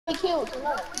killed. So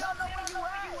no. We don't know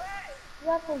where you at.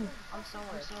 Nothing. I'm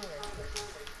somewhere.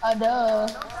 Duh.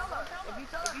 Don't tell us. If you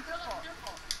tell us, it's your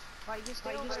fault. Like, just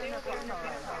stay over there.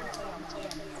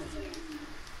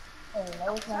 Hey,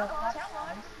 no, it's not.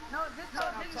 No, this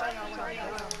tell y'all what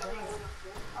I'm doing.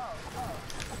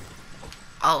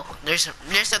 Oh, there's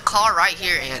a car right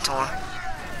here, Antoine.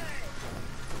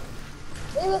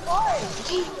 Leave the car.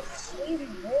 Jesus,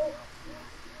 bro.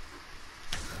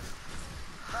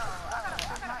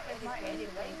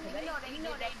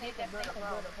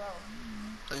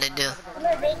 What they do? Come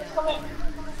here, baby. Come here.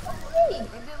 Hey.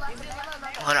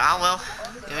 Hold on, I will.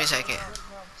 Give me a second.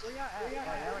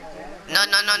 No.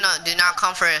 Do not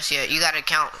come for us yet. You gotta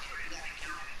count.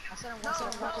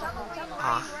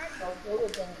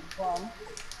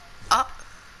 Oh.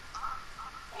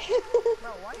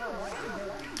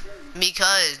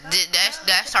 Because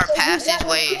that's our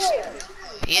passageways.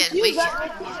 Yes, we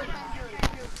can.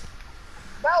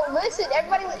 Bro, listen,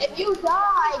 everybody, if you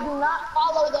die, do not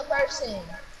follow the person.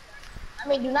 I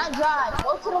mean, do not drive.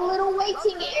 Go to the little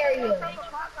waiting area.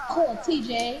 Oh,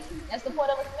 TJ, that's the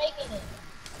point of us making it.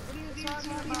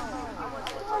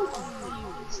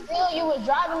 Still, you was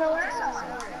driving around.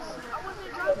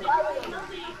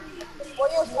 Or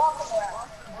you was walking around.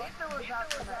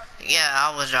 Yeah,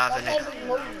 I was driving it.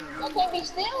 You can't be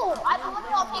still. I don't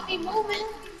know if he be moving.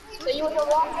 So you was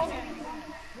walking?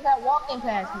 You got walking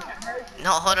past me.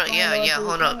 No, hold up. Yeah,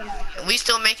 hold up. We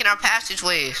still making our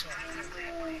passageways.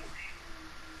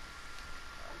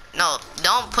 No,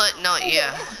 don't put no.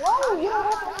 Yeah.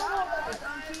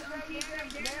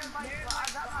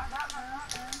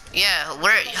 Yeah,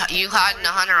 where you hiding the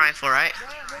hunter rifle, right?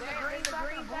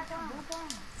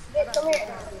 Come here.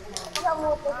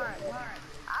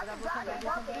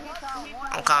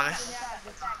 I'm coming.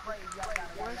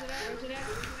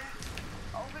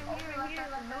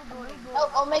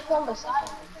 I'll make one beside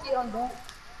you. See what I'm doing?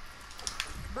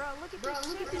 Bro, look at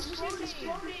this shit.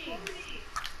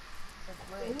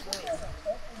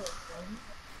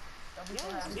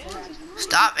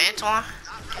 Stop, Antoine.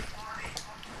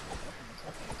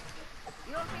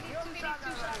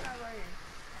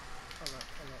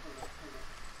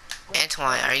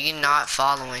 Antoine, are you not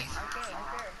following?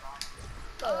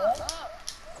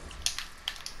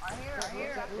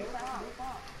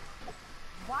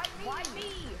 Why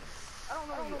me? I don't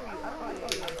know you.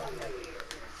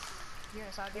 You're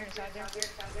inside there.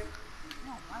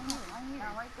 No, I'm here.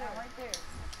 Right there.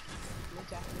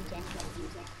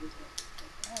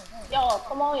 Y'all,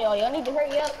 come on, y'all need to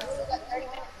hurry up. We only got 30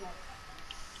 minutes now.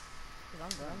 I'm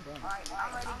done.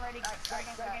 Alright, I'm ready. Start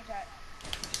game chat.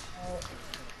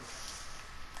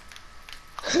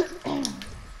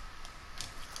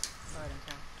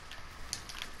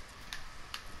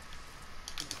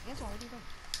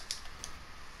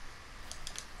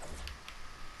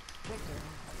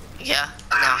 Yeah,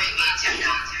 no.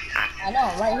 I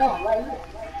know, right here.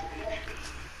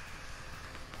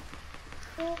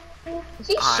 Is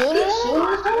he shooting us?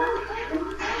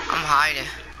 I'm hiding.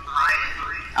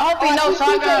 I hope he knows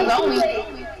shotguns only.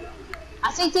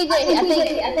 I see TJ.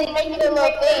 I think making a little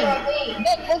thing.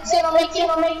 Look, see what I'm making?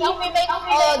 Help me make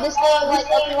this thing like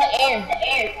up in the air.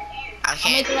 I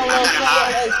can't. I'm making a I little gotta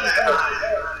hide.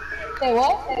 Say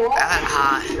what? I gotta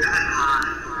hide.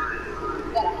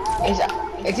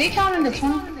 Is he counting the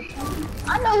 20?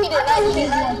 I know he did not use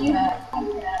that.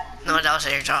 No, that was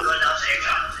airdrop.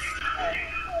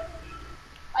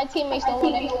 My teammates don't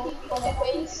want to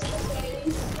face.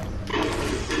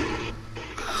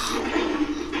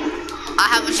 I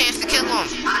have a chance to kill him.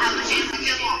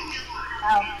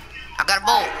 I got a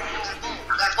bolt.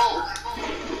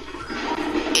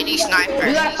 Any sniper.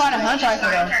 You gotta find a hunter rifle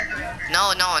though.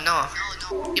 No.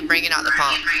 You're bringing out the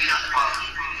pump.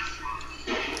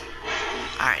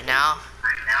 Alright, now.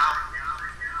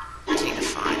 I need to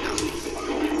find them.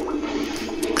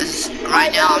 Because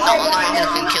right now I'm the only one who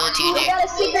can kill TJ.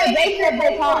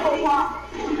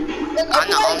 I'm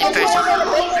the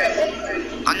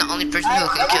only person who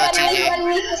can kill TJ.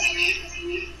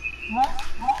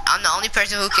 I'm the only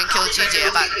person who can kill TJ. I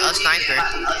got a sniper.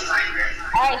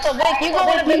 Alright, so Vic, you go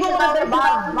in the basement on the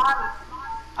bottom.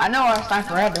 I know our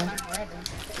sniper at them.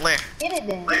 Where? Get it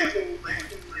then.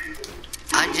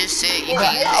 I just said you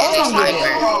can use any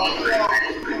sniper.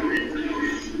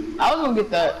 I was gonna get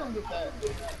that.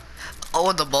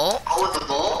 Oh, the bolt?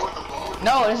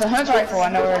 No, it's a hunter rifle. I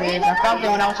know where it is. I found it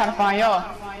when I was trying to find y'all.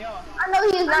 I know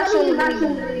he's not shooting.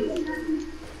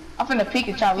 I'm finna peek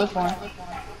and try to look for him.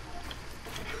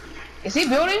 Is he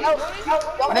building? No,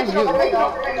 Oh, that's you.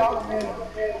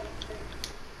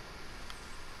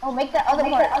 Oh, make that other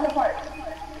part.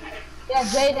 Yeah,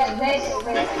 Zayden. Hey,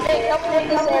 help me with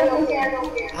this area over here.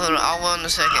 Hold on, I will in a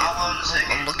second.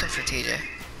 I'm looking for TJ.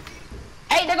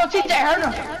 Hey, they're gonna TJ, hurt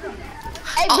him.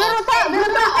 Hey, build him up, build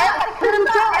him up. Everybody build him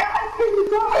up.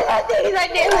 He's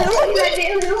right there.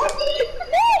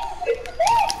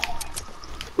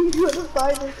 He's with the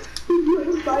spider.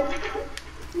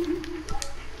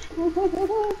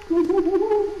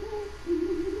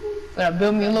 Gonna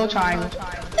build me a little triangle.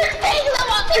 Hey,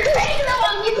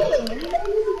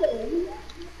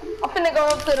 I'm finna go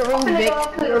up to the room, Vic.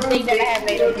 The thing that I have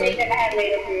made over here.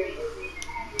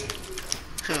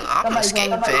 I'm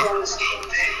escaping.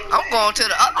 I'm going to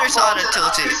the other side of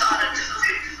Tilted.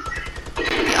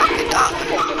 Y'all can die.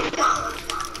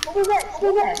 Who's that?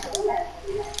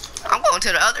 I'm going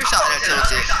to the other side of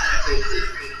Tilted.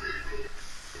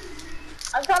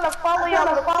 I'm trying to follow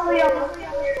y'all.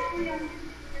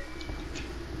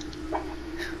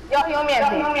 Y'all hear me,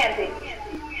 Anthony?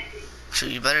 So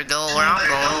you better go where I'm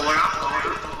going.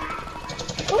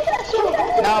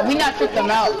 No, we not took them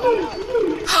out.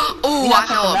 Ooh, I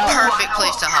know a perfect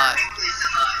place to hide.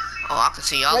 Oh, I can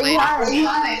see y'all later.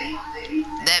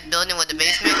 That building with the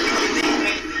basement.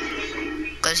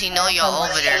 Cause he know y'all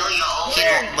over there.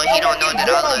 But he don't know that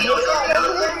I live.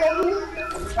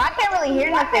 I can't really hear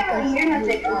nothing.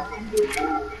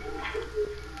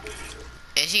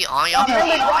 Is he on y'all? No,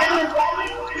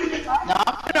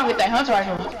 I'm gonna get that hunter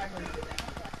rifle.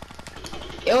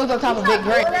 It was on top of Big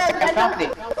Gray. I found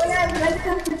it.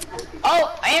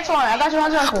 Oh, Antoine, I got your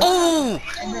hunter rifle. Ooh!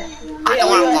 I know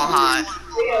where I'm gonna hide.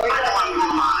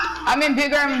 I'm in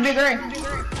Big Gray.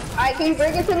 Alright, can you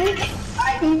bring it to me?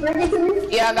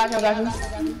 Yeah, I got you.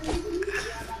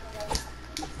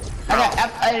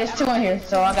 There's two in here,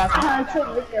 so I got you.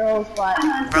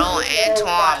 Bro,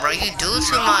 Antoine, bro, you do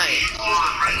too much.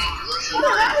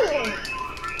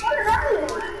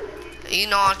 You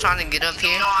know I'm trying to get up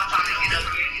here.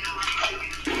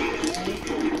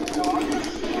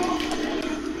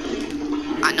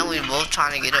 I know we both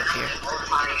trying to get up here.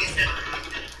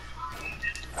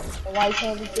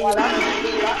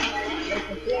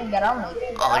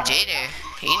 Oh, Jaden,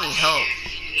 he need help.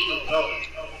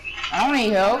 I don't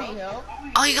need help.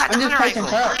 Oh, you got the I'm just hunter placing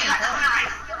rifle. trucks.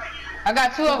 I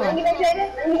got two of them.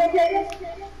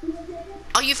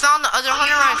 Oh, you found the other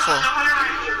hunter rifle.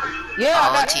 Yeah,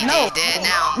 Oh, I got TJ's dead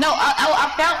now. No,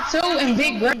 I found two in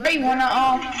Big Gray when and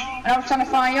I was trying to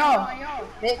find y'all.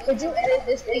 Vic, could you edit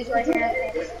this piece right here?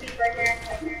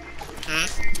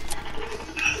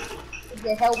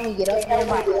 To help me get up there.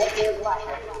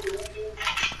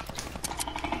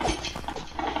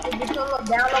 Could you come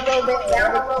down a little bit?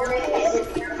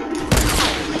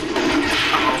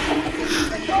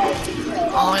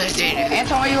 Oh, that's Jaden.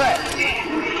 Anton, where you at?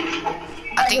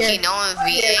 I think he know if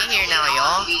we in here now,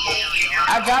 y'all.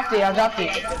 I dropped it.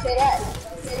 Say that.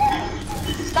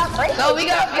 Stop breaking. No, we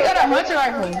got a hunter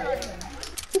rifle.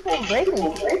 People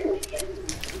breaking.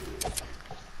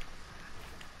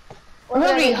 We're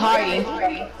gonna be hiding.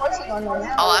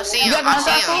 Oh, I see him. I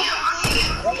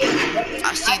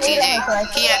see TJ.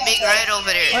 He had Big Red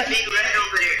over there.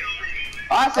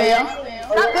 Oh, I see him.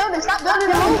 Stop building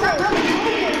the whole thing.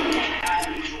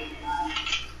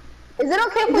 Is it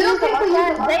okay if we use the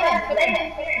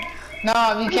No,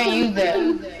 we can't use that.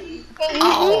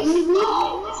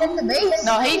 Oh. It's in the base.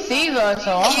 No, he sees us,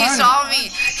 so I'm He running. saw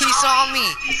me.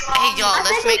 Hey, y'all,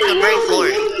 let's make a break for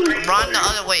it. Run the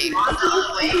other way.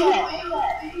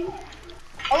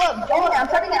 Oh, look, I'm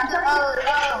turning it.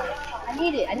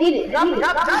 I need it. Drop it. I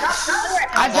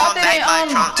dropped it in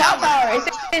Trump Clock Tower. Tower. It's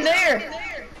in there.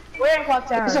 Where in Clock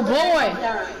Tower? It's a blue one.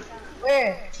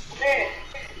 Where?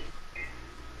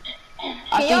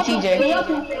 I see TJ.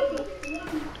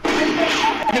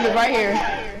 Nigga right here.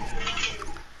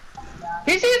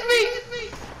 He sees me.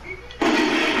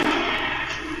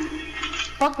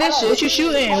 Fuck this shit. What you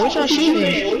shooting? What y'all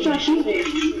shooting?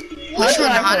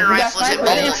 Hunter rifles and I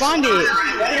didn't bullets. find it.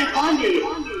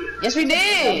 Yes, we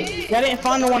did. I didn't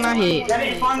find the one I hit.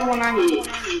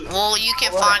 Well, you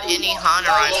can find any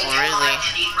hunter rifle, really.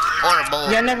 Or a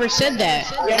bullet. Y'all never said that.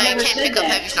 No, you can't pick up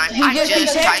heavy sniper. He I just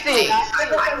just typed texted. it.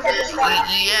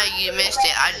 Yeah, you missed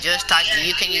it. I just typed it.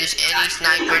 You can use any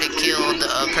sniper to kill the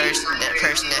person. That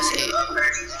person. That's it.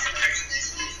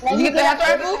 Did you get the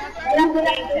hunter rifle?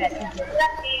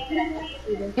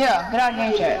 Yeah, get out of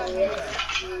game chat.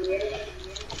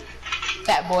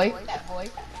 That boy.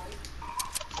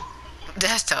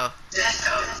 That's tough.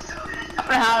 I'm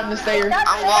gonna hide in the stairs.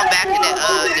 I'm going back in the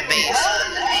base.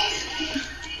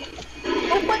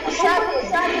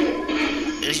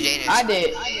 It was Jaden. I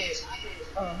did.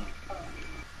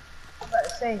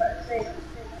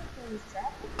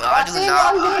 Well, I do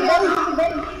not.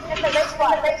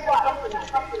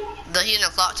 Does he in the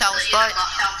clock tower spot?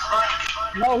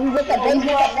 No, he's at the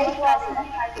baseball.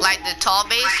 Like the tall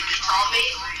base?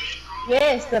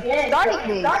 Yes, the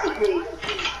starting base.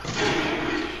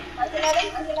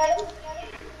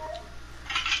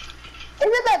 Is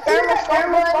it that thermostat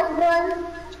one?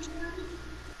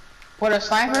 What, a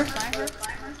sniper?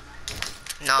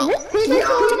 No. Is this TJ?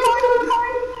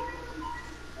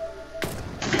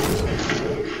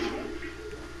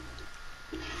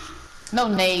 No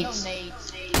nades.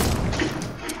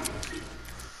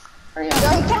 Yo,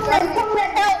 come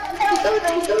back,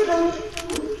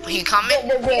 help. He coming?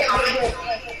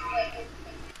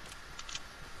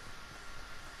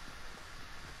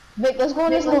 Vic, let's go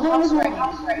in this little house right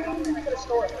now.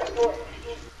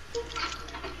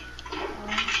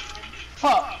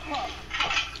 Fuck.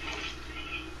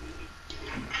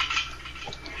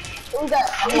 Who's that?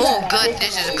 Oh, good.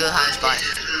 This is a good high spot.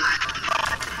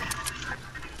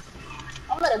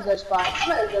 I'm at a good spot.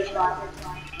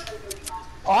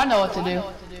 Oh, I know what to do.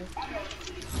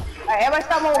 Alright, everybody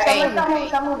stop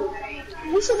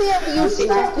moving. We should be able to use this.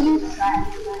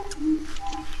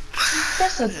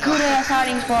 That's a good ass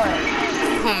hiding spot.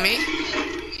 Who, me?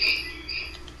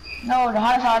 No, the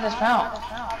hottest I just found.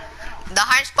 The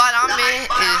high spot I'm in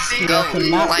is goat.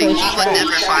 Like, he would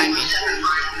never find me.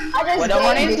 Well, don't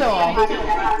run into him.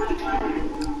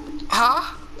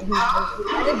 Huh? I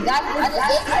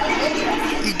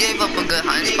just You gave up a good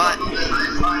high spot.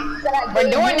 We're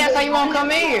doing that so you won't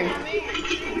come in here.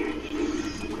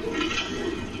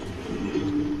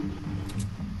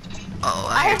 Oh,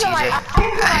 I hear TJ.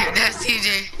 I hear that's TJ.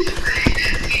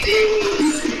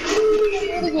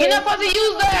 You're not supposed to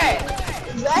use that.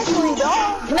 Exactly,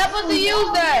 dog. You're not supposed to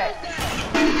use that.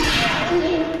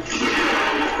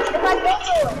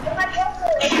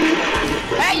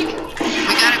 Hey, you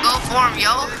We gotta go for him,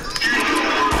 yo.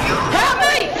 help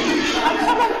me!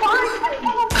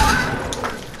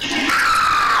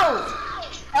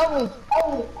 Help me.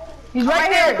 He's right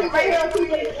there.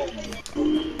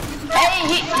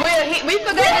 Hey, we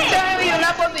forgot to tell him you're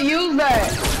not supposed to use that.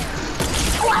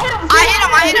 I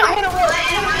hit him.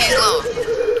 He's low.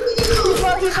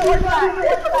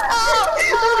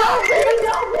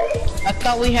 I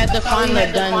thought we had to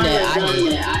finally done that. I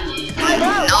did.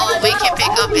 No, we can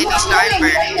pick up any sniper.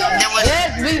 There was.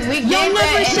 Yes, we You gave never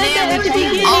that said that at the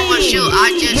beginning. Oh, but shoot,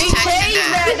 I just We texted changed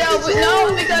that. that though, but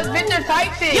no, because Victor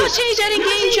typed it. You changed that in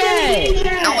game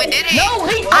chat. No, we didn't. No,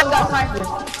 he got snipers.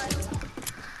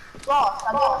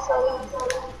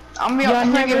 I'm Y'all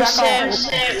never back said. on.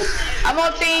 I'm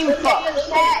on team. Fuck.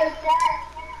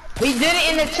 We did it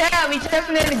in the chat. We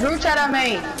texted it in the group chat I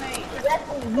made.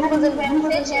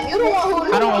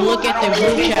 I don't look at the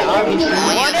group chat, obviously.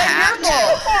 Well, you have to.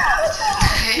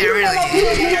 It really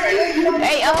is.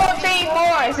 Hey, I'm on team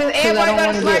 4. It says everybody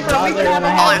got a sniper. We can have a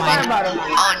Oh, whole if fight you, about him.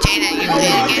 oh, Jaden, you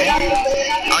did again?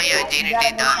 Oh, yeah, Jaden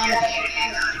did that.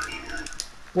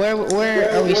 Where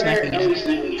are we sniping at?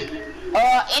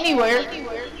 Anywhere.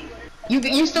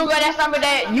 You still got that sniper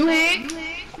that you hit?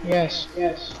 Yes.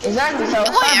 Exactly, so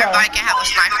Well, everybody can have a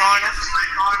sniper on them.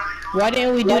 Why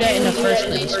didn't we do that in the first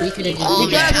place? We could have just Oh,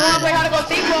 did because we that. want to play how to go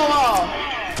team ball.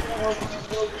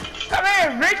 Come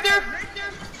here, Victor.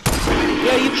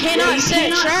 Yo, you cannot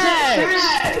set traps.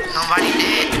 Nobody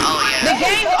did. Oh, The yeah.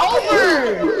 game's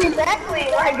over.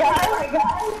 Exactly, my God.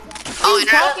 Oh, we're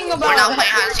talking not about? playing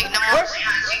hide and seek no more?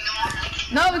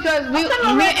 No, because me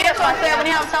and Antoine said we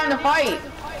didn't have time to fight.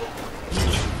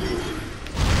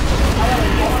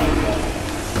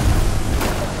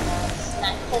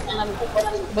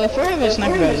 But if we're having a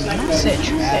sniper, that does not set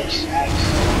traps.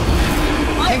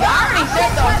 Nigga, I already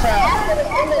set those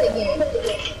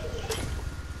traps.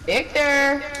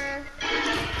 Victor.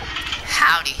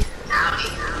 Howdy.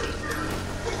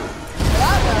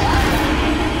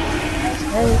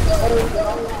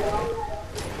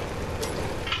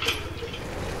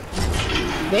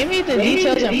 They made the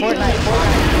details in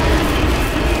Fortnite.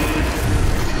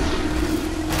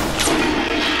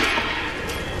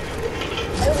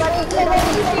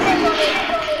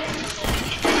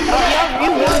 You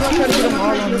really gonna try to get them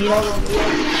all on me?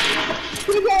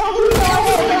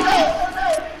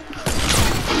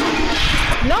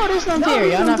 No, that's not fair.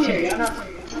 Y'all not fair.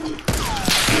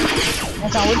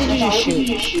 What did you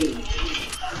just shoot?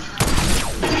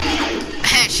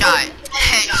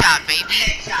 Headshot, baby.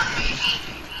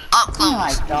 Up close. Oh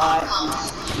my god.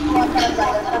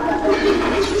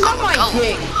 I'm a goat.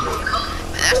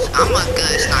 I'm a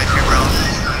good sniper, bro.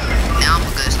 Now I'm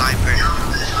a good sniper.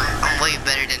 I'm way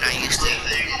better than I used to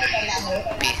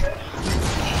be.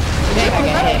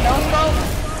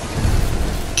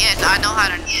 Yes, I know how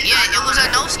to. Yeah, it was a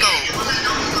no scope.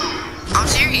 I'm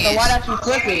serious. So why don't you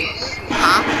clip it?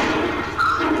 Huh?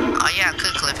 Oh yeah, I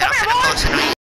could clip it. I'm finna post it on